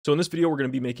So in this video, we're going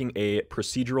to be making a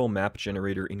procedural map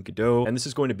generator in Godot, and this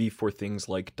is going to be for things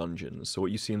like dungeons. So what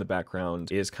you see in the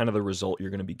background is kind of the result you're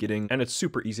going to be getting, and it's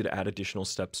super easy to add additional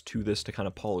steps to this to kind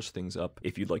of polish things up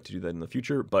if you'd like to do that in the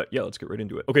future. But yeah, let's get right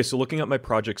into it. Okay, so looking at my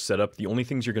project setup, the only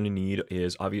things you're going to need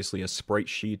is obviously a sprite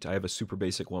sheet. I have a super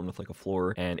basic one with like a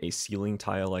floor and a ceiling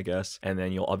tile, I guess. And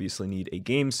then you'll obviously need a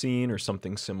game scene or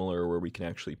something similar where we can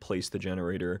actually place the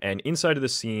generator. And inside of the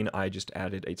scene, I just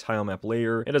added a tile map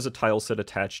layer. It has a tile set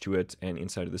attached to it, and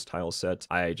inside of this tile set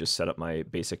I just set up my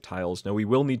basic tiles. Now we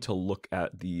will need to look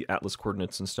at the atlas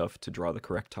coordinates and stuff to draw the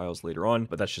correct tiles later on,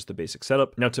 but that's just the basic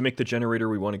setup. Now to make the generator,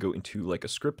 we want to go into like a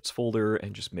scripts folder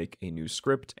and just make a new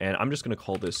script, and I'm just going to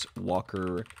call this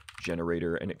Walker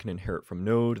generator, and it can inherit from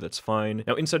node. That's fine.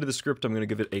 Now inside of the script, I'm going to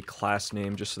give it a class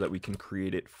name just so that we can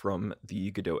create it from the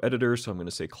Godot editor. So I'm going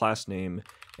to say class name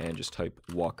and just type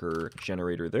Walker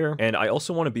generator there. And I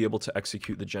also want to be able to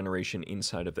execute the generation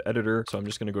inside of the editor. So I'm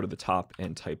just going to go to the top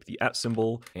and type the @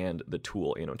 symbol and the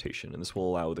tool annotation, and this will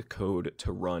allow the code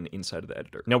to run inside of the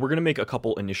editor. Now we're going to make a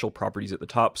couple initial properties at the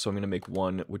top. So I'm going to make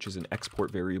one which is an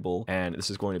export variable, and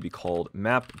this is going to be called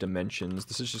map dimensions.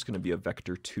 This is just going to be a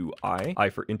vector2i, I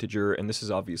for integer, and this is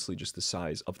obviously just the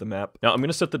size of the map. Now I'm going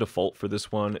to set the default for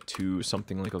this one to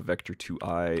something like a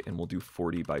vector2i, and we'll do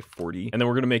 40 by 40. And then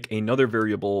we're going to make another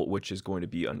variable which is going to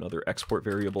be another export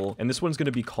variable, and this one's going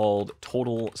to be called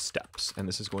total steps, and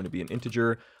this is going to be an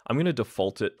integer. I'm going to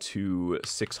default it to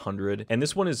 600, and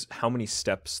this one is how many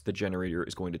steps the generator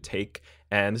is going to take.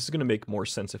 And this is going to make more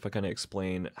sense if I kind of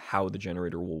explain how the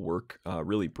generator will work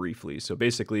really briefly. So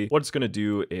basically what it's going to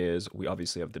do is we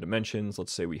obviously have the dimensions.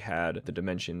 Let's say we had the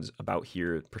dimensions about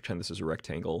here. Pretend this is a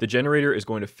rectangle. The generator is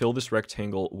going to fill this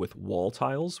rectangle with wall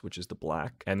tiles, which is the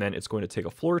black. And then it's going to take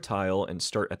a floor tile and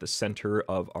start at the center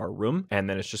of our room. And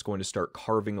then it's just going to start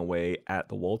carving away at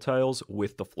the wall tiles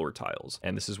with the floor tiles.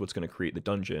 And this is what's going to create the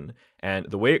dungeon. And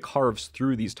the way it carves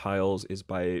through these tiles is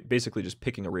by basically just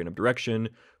picking a random direction,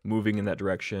 moving in that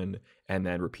direction, and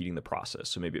then repeating the process.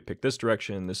 So maybe it picked this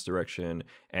direction,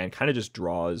 and kind of just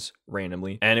draws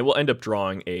randomly. And it will end up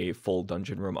drawing a full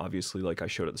dungeon room, obviously, like I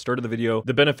showed at the start of the video.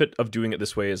 The benefit of doing it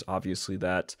this way is obviously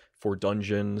that for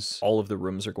dungeons, all of the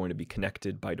rooms are going to be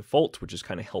connected by default, which is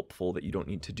kind of helpful that you don't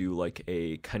need to do like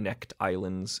a connect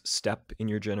islands step in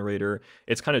your generator.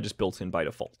 It's kind of just built in by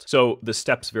default. So the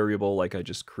steps variable, like I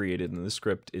just created in the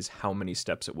script, is how many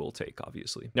steps it will take,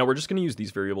 obviously. Now we're just going to use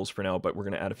these variables for now, but we're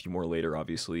going to add a few more later,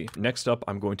 obviously. Next up,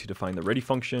 I'm going to define the ready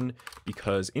function,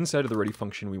 because inside of the ready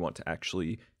function, we want to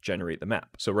actually generate the map.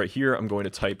 So right here, I'm going to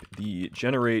type the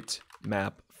generate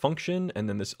map function, and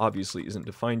then this obviously isn't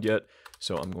defined yet.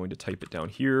 So I'm going to type it down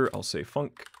here. I'll say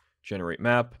func generate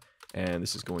map, and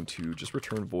this is going to just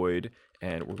return void,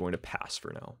 and we're going to pass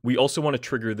for now. We also want to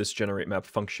trigger this generate map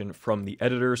function from the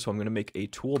editor. So I'm going to make a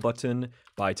tool button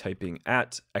by typing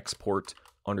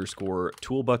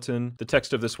 @export_tool button. The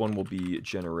text of this one will be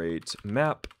generate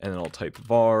map, and then I'll type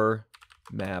var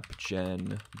map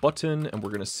gen button, and we're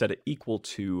going to set it equal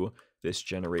to this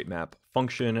generate map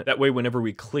function. That way, whenever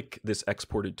we click this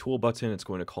exported tool button, it's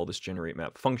going to call this generate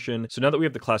map function. So now that we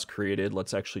have the class created,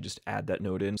 let's actually just add that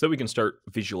node in so that we can start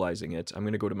visualizing it. I'm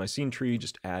going to go to my scene tree,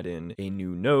 just add in a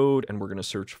new node, and we're going to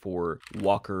search for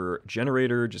Walker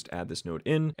generator, just add this node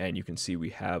in, and you can see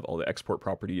we have all the export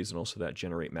properties and also that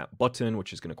generate map button,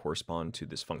 which is going to correspond to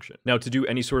this function. Now to do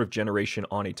any sort of generation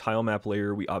on a tile map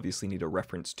layer, we obviously need a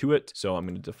reference to it. So I'm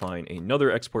going to define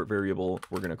another export variable.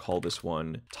 We're going to call this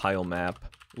one tile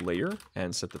map layer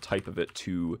and set the type of it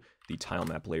to the tile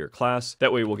map layer class.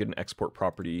 That way we'll get an export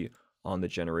property on the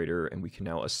generator, and we can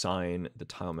now assign the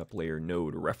tile map layer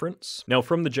node reference. Now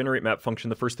from the generate map function,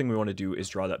 the first thing we want to do is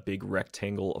draw that big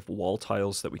rectangle of wall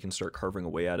tiles so that we can start carving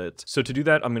away at it. So to do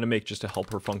that, I'm going to make just a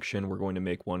helper function. We're going to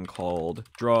make one called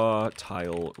draw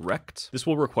tile rect. This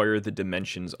will require the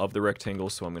dimensions of the rectangle.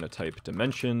 So I'm going to type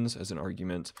dimensions as an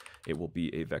argument. It will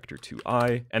be a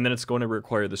vector2i, and then it's going to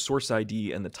require the source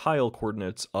ID and the tile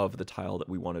coordinates of the tile that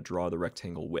we want to draw the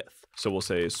rectangle with. So we'll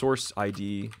say source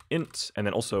ID int, and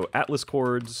then also atlas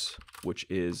chords, which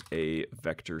is a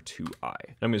vector2i.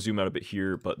 I'm going to zoom out a bit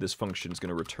here, but this function is going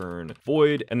to return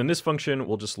void. And then this function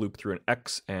will just loop through an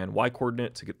x and y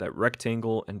coordinate to get that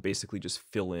rectangle and basically just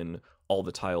fill in all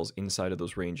the tiles inside of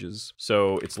those ranges.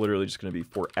 So it's literally just going to be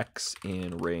for x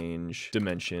in range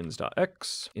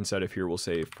dimensions.x. Inside of here, we'll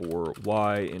say for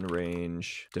y in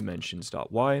range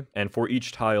dimensions.y. And for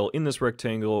each tile in this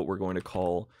rectangle, we're going to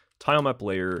call tile map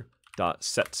layer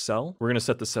set cell. We're going to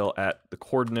set the cell at the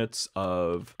coordinates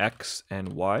of x and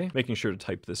y, making sure to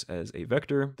type this as a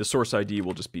vector. The source ID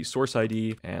will just be source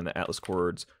ID, and the atlas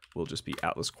chords will just be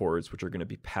atlas chords, which are going to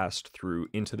be passed through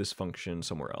into this function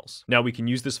somewhere else. Now we can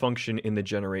use this function in the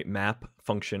generate map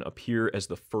function up here as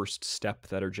the first step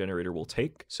that our generator will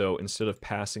take. So instead of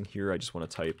passing here, I just want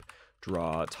to type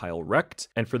draw tile rect.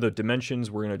 And for the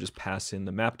dimensions, we're going to just pass in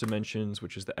the map dimensions,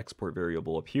 which is the export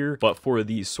variable up here. But for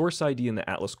the source ID and the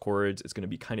atlas chords, it's going to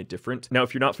be kind of different. Now,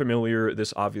 if you're not familiar,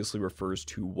 this obviously refers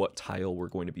to what tile we're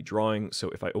going to be drawing. So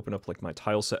if I open up like my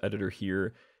tile set editor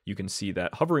here, you can see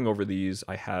that hovering over these,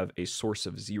 I have a source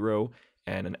of 0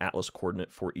 and an atlas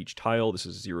coordinate for each tile. This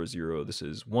is 0, 0, this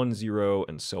is 1, 0,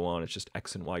 and so on. It's just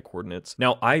X and Y coordinates.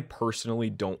 Now, I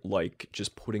personally don't like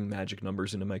just putting magic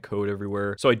numbers into my code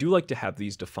everywhere. So I do like to have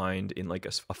these defined in like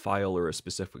a file or a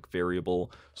specific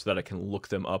variable so that I can look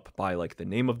them up by like the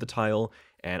name of the tile.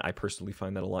 And I personally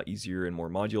find that a lot easier and more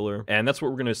modular. And that's what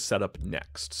we're going to set up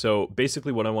next. So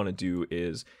basically what I want to do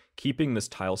is keeping this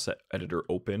tile set editor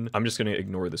open. I'm just going to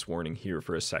ignore this warning here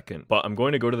for a second, but I'm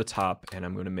going to go to the top and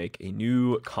I'm going to make a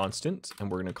new constant,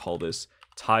 and we're going to call this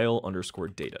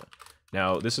tile_data.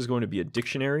 Now, this is going to be a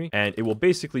dictionary, and it will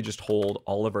basically just hold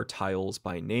all of our tiles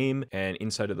by name, and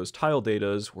inside of those tile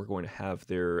datas, we're going to have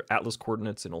their atlas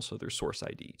coordinates and also their source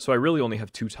ID. So I really only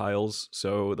have 2 tiles,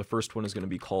 so the first one is going to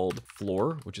be called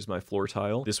floor, which is my floor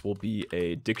tile. This will be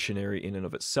a dictionary in and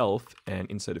of itself, and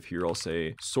inside of here, I'll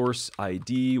say source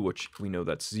ID, which we know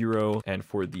that's 0, and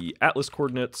for the atlas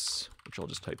coordinates, which I'll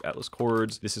just type atlas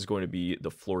chords, this is going to be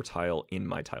the floor tile in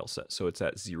my tile set. So it's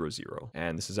at 0, 0.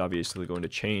 And this is obviously going to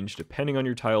change depending on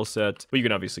your tile set, but you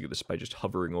can obviously get this by just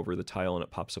hovering over the tile and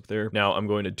it pops up there. Now I'm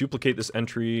going to duplicate this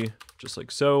entry just like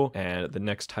so. And the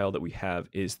next tile that we have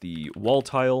is the wall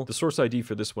tile. The source ID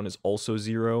for this one is also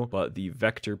 0, but the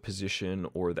vector position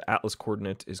or the atlas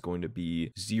coordinate is going to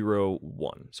be 0,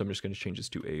 1. So I'm just going to change this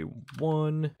to a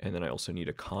 1. And then I also need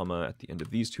a comma at the end of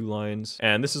these 2 lines.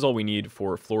 And this is all we need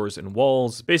for floors and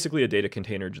walls, basically a data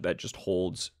container that just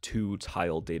holds 2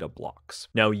 tile data blocks.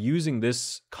 Now, using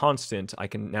this constant, I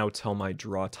can now tell my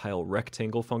draw tile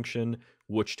rectangle function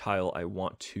which tile I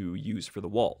want to use for the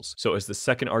walls. So as the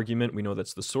second argument, we know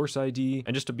that's the source ID.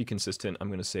 And just to be consistent, I'm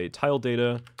going to say tile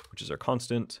data, which is our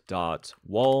constant, dot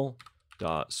wall,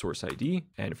 dot source ID.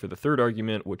 And for the third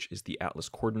argument, which is the atlas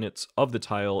coordinates of the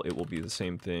tile, it will be the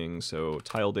same thing. So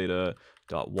tile data,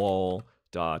 dot wall,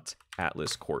 dot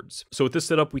atlas chords. So with this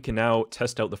setup, we can now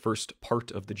test out the first part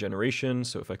of the generation.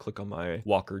 So if I click on my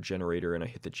Walker generator and I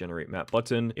hit the generate map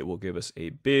button, it will give us a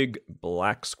big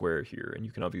black square here. And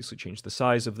you can obviously change the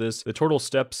size of this. The total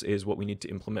steps is what we need to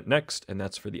implement next, and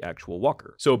that's for the actual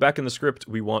Walker. So back in the script,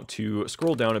 we want to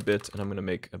scroll down a bit, and I'm going to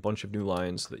make a bunch of new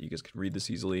lines so that you guys can read this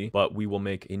easily, but we will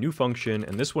make a new function,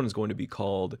 and this one is going to be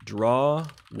called draw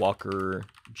Walker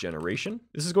generation.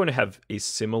 This is going to have a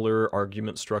similar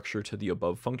argument structure to the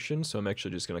above function. So I'm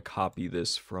actually just going to copy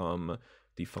this from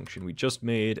the function we just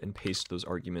made and paste those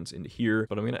arguments into here.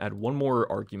 But I'm going to add one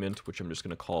more argument, which I'm just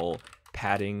going to call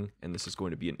padding, and this is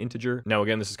going to be an integer. Now,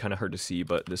 again, this is kind of hard to see,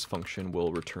 but this function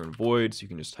will return void, so you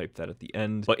can just type that at the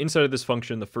end. But inside of this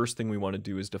function, the first thing we want to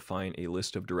do is define a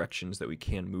list of directions that we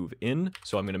can move in.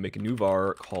 So I'm going to make a new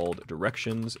var called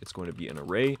directions. It's going to be an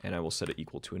array, and I will set it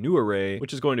equal to a new array,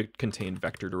 which is going to contain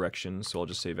vector directions. So I'll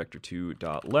just say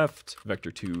vector2.left,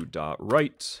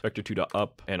 vector2.right,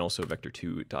 vector2.up, and also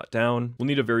vector2.down. We'll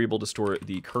need a variable to store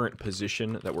the current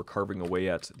position that we're carving away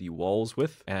at the walls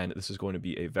with, and this is going to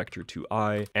be a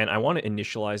vector2i, and I want to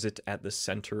initialize it at the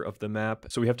center of the map.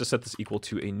 So we have to set this equal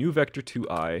to a new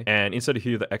vector2i, and inside of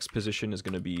here, the x position is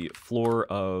going to be floor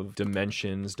of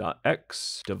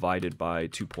dimensions.x divided by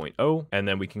 2.0, and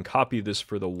then we can copy this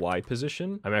for the y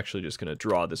position. I'm actually just going to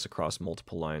draw this across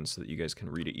multiple lines so that you guys can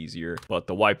read it easier, but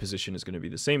the y position is going to be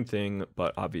the same thing,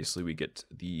 but obviously we get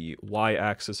the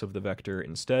y-axis of the vector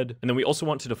instead. And then we also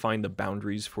want to define the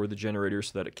boundaries for the generator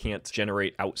so that it can't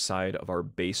generate outside of our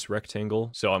base rectangle.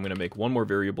 So I'm going to make one more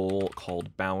variable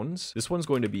called bounds. This one's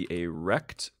going to be a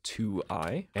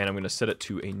rect2i, and I'm going to set it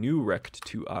to a new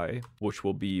rect2i, which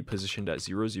will be positioned at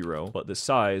 0, 0, but the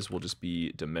size will just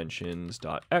be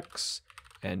dimensions.x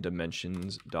and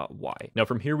dimensions.y. Now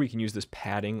from here, we can use this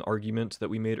padding argument that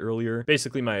we made earlier.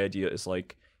 Basically, my idea is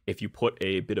like, if you put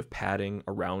a bit of padding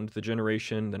around the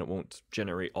generation, then it won't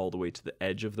generate all the way to the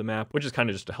edge of the map, which is kind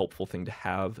of just a helpful thing to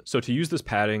have. So to use this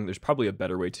padding, there's probably a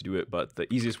better way to do it, but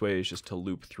the easiest way is just to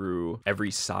loop through every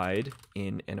side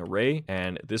in an array.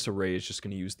 And this array is just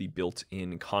going to use the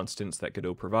built-in constants that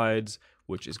Godot provides,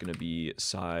 which is going to be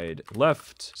side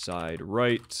left, side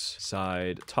right,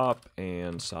 side top,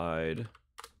 and side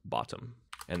bottom.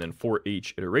 And then for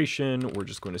each iteration, we're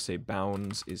just going to say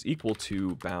bounds is equal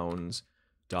to bounds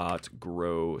dot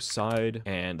grow side,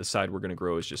 and the side we're going to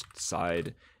grow is just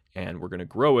side, and we're going to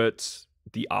grow it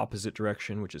the opposite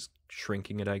direction, which is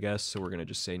shrinking it, I guess. So we're going to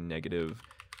just say negative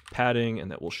padding, and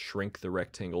that will shrink the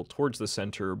rectangle towards the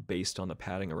center based on the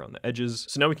padding around the edges.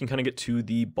 So now we can kind of get to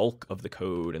the bulk of the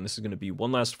code, and this is going to be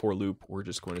one last for loop. We're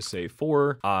just going to say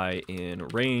for I in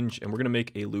range, and we're going to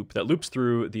make a loop that loops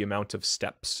through the amount of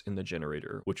steps in the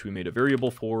generator, which we made a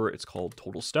variable for. It's called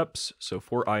total steps. So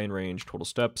for I in range, total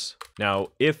steps. Now,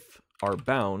 if our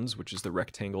bounds, which is the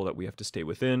rectangle that we have to stay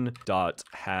within, dot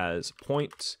has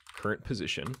point current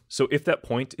position. So if that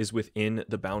point is within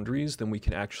the boundaries, then we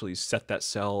can actually set that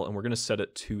cell, and we're going to set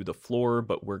it to the floor,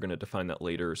 but we're going to define that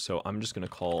later. So I'm just going to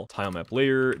call tilemap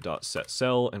layer dot set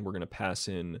cell, and we're going to pass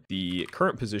in the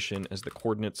current position as the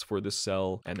coordinates for this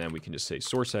cell, and then we can just say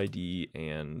source ID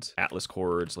and atlas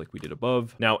chords like we did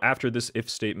above. Now after this if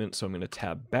statement, so I'm going to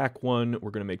tab back one,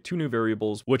 we're going to make two new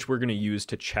variables, which we're going to use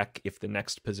to check if the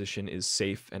next position is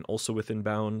safe and also within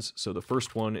bounds. So the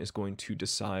first one is going to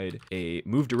decide a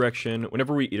move direction.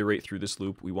 Whenever we iterate through this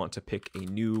loop, we want to pick a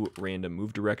new random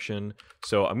move direction.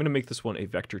 So I'm going to make this one a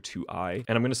vector2i,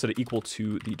 and I'm going to set it equal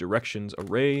to the directions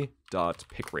array dot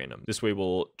pick random. This way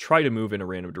we'll try to move in a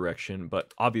random direction,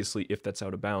 but obviously if that's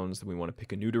out of bounds, then we want to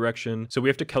pick a new direction. So we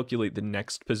have to calculate the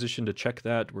next position to check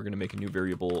that. We're going to make a new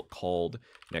variable called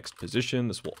next position.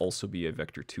 This will also be a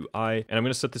vector2i, and I'm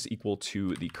going to set this equal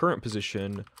to the current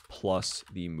position plus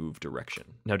the move direction.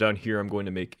 Now down here, I'm going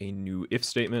to make a new if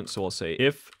statement. So I'll say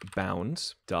if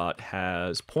bounds dot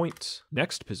has point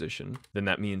next position, then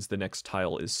that means the next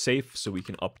tile is safe, so we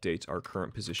can update our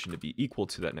current position to be equal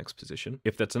to that next position.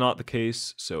 If that's not the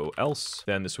case, so else,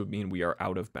 then this would mean we are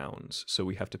out of bounds. So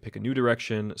we have to pick a new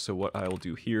direction. So what I will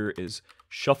do here is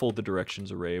shuffle the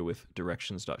directions array with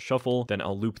directions.shuffle. Then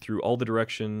I'll loop through all the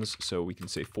directions. So we can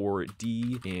say for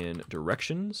D in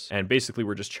directions. And basically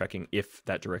we're just checking if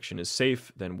that direction is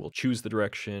safe, then we'll choose the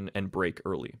direction and break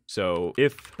early. So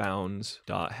if bounds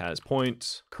dot has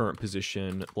point current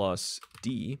position plus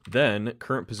D, then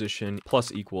current position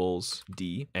plus equals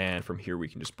D. And from here we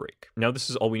can just break. Now this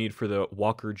is all we need for the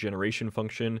walker generation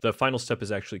function. The final step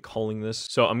is actually calling this.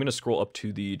 So I'm going to scroll up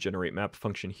to the generate map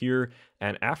function here.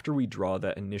 And after we draw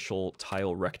that initial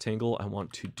tile rectangle, I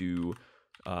want to do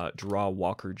draw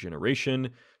walker generation.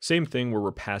 Same thing where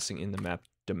we're passing in the map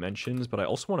dimensions, but I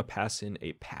also want to pass in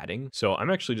a padding. So I'm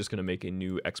actually just going to make a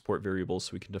new export variable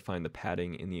so we can define the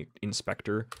padding in the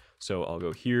inspector. So I'll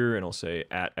go here and I'll say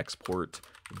at export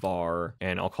var,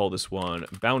 and I'll call this one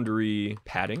boundary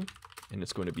padding. And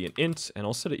it's going to be an int, and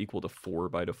I'll set it equal to 4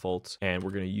 by default. And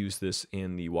we're going to use this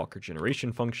in the walker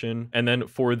generation function. And then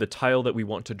for the tile that we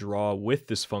want to draw with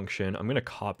this function, I'm going to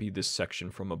copy this section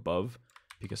from above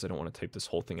because I don't want to type this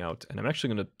whole thing out. And I'm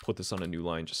actually going to put this on a new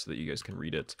line just so that you guys can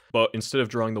read it. But instead of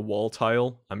drawing the wall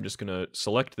tile, I'm just going to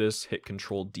select this, hit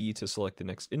Control D to select the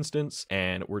next instance,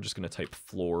 and we're just going to type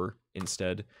floor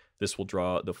instead. This will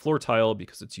draw the floor tile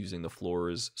because it's using the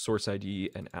floor's source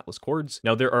ID and atlas chords.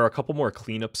 Now there are a couple more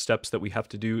cleanup steps that we have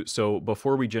to do. So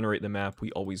before we generate the map,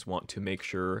 we always want to make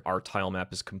sure our tile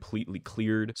map is completely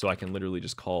cleared. So I can literally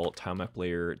just call tilemap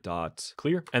layer dot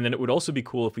clear. And then it would also be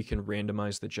cool if we can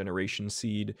randomize the generation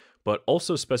seed, but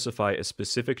also specify a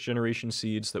specific generation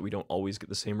seed so that we don't always get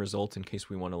the same result in case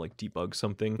we want to like debug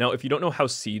something. Now, if you don't know how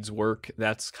seeds work,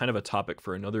 that's kind of a topic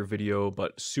for another video,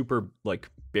 but super like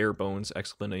bare bones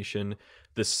explanation.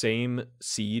 The same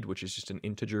seed, which is just an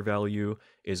integer value,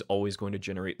 is always going to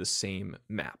generate the same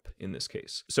map in this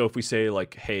case. So if we say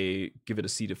like, hey, give it a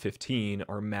seed of 15,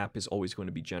 our map is always going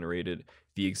to be generated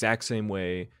the exact same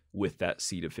way with that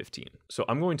seed of 15. So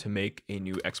I'm going to make a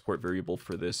new export variable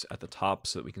for this at the top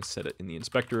so that we can set it in the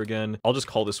inspector again. I'll just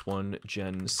call this one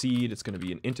gen seed. It's going to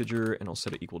be an integer, and I'll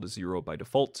set it equal to 0 by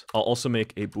default. I'll also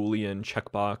make a Boolean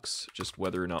checkbox, just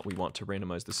whether or not we want to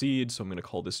randomize the seed. So I'm going to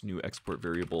call this new export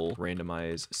variable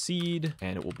randomize seed,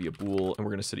 and it will be a bool, and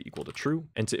we're going to set it equal to true.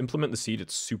 And to implement the seed,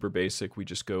 it's super basic. We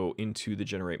just go into the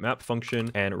generate map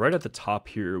function, and right at the top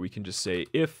here, we can just say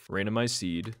if randomize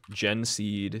seed gen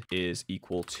seed is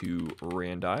equal to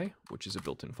randi, which is a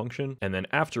built-in function. And then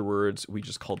afterwards, we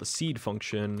just call the seed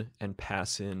function and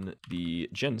pass in the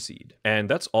gen seed. And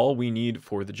that's all we need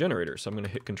for the generator. So I'm going to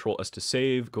hit Control S to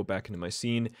save, go back into my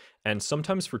scene. And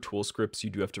sometimes for tool scripts, you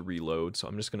do have to reload. So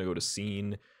I'm just going to go to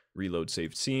scene, reload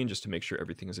saved scene, just to make sure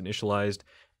everything is initialized.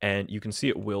 And you can see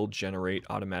it will generate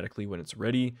automatically when it's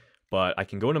ready. But I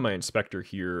can go into my inspector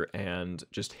here and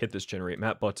just hit this generate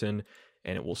map button.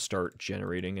 and it will start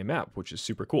generating a map, which is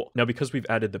super cool. Now, because we've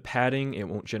added the padding, it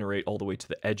won't generate all the way to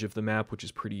the edge of the map, which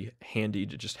is pretty handy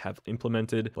to just have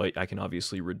implemented. But I can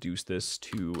obviously reduce this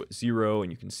to 0,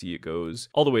 and you can see it goes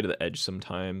all the way to the edge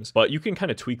sometimes. But you can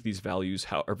kind of tweak these values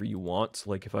however you want.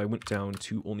 Like if I went down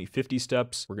to only 50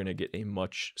 steps, we're going to get a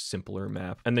much simpler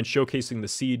map. And then showcasing the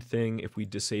seed thing, if we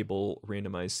disable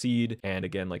randomized seed, and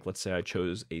again, like let's say I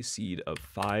chose a seed of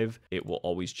 5, it will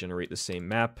always generate the same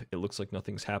map. It looks like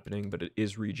nothing's happening, but it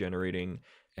is regenerating,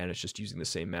 and it's just using the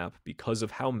same map because of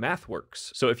how math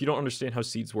works. So if you don't understand how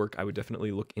seeds work, I would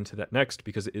definitely look into that next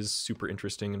because it is super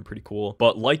interesting and pretty cool.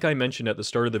 But like I mentioned at the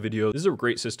start of the video, this is a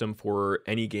great system for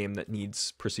any game that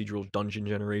needs procedural dungeon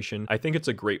generation. I think it's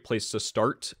a great place to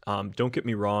start. Don't get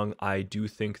me wrong, I do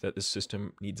think that this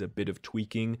system needs a bit of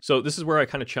tweaking. So this is where I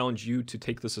kind of challenge you to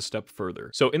take this a step further.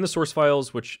 So in the source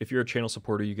files, which if you're a channel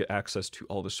supporter, you get access to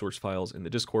all the source files in the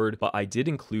Discord, but I did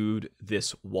include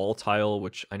this wall tile,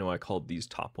 which I know I called these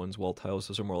top ones wall tiles.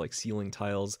 Those are more like ceiling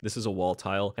tiles. This is a wall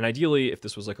tile. And ideally, if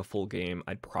this was like a full game,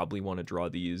 I'd probably want to draw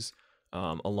these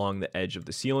along the edge of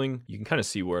the ceiling. You can kind of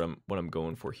see what I'm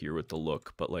going for here with the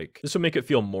look, but like this would make it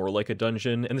feel more like a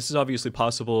dungeon. And this is obviously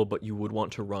possible, but you would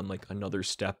want to run like another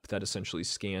step that essentially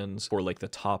scans for like the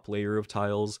top layer of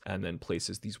tiles and then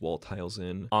places these wall tiles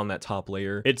in on that top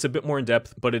layer. It's a bit more in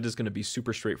depth, but it is going to be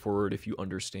super straightforward if you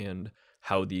understand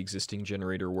how the existing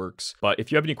generator works. But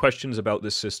if you have any questions about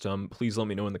this system, please let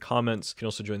me know in the comments. You can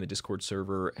also join the Discord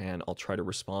server and I'll try to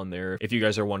respond there if you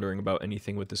guys are wondering about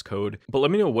anything with this code. But let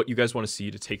me know what you guys want to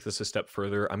see to take this a step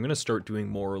further. I'm going to start doing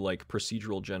more like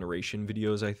procedural generation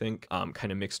videos, I think,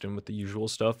 kind of mixed in with the usual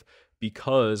stuff,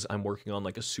 because I'm working on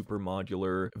like a super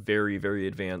modular, very, very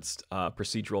advanced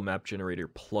procedural map generator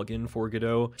plugin for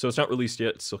Godot. So it's not released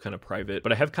yet, it's still kind of private,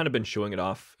 but I have kind of been showing it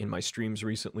off in my streams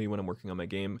recently when I'm working on my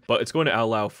game. But it's going to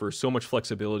allow for so much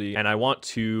flexibility, and I want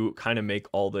to kind of make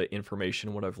all the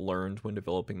information, what I've learned when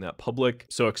developing that, public.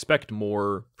 So expect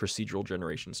more procedural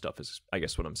generation stuff is, I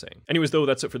guess, what I'm saying. Anyways, though,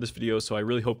 that's it for this video. So I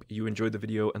really hope you enjoyed the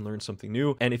video and learned something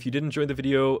new. And if you did enjoy the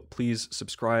video, please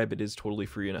subscribe. It is totally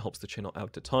free and it helps the channel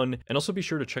out a ton. And also be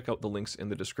sure to check out the links in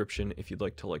the description if you'd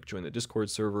like to like join the Discord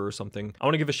server or something. I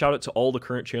want to give a shout out to all the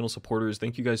current channel supporters.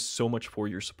 Thank you guys so much for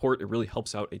your support. It really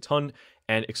helps out a ton.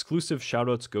 And exclusive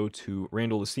shoutouts go to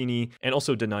Randall Lucini and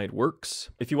also Denied Works.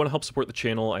 If you want to help support the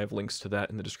channel, I have links to that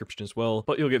in the description as well.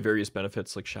 But you'll get various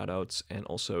benefits like shoutouts and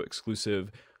also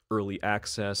exclusive early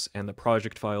access and the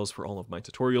project files for all of my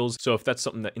tutorials. So if that's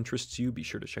something that interests you, be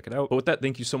sure to check it out. But with that,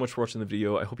 thank you so much for watching the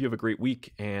video. I hope you have a great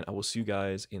week, and I will see you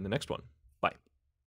guys in the next one.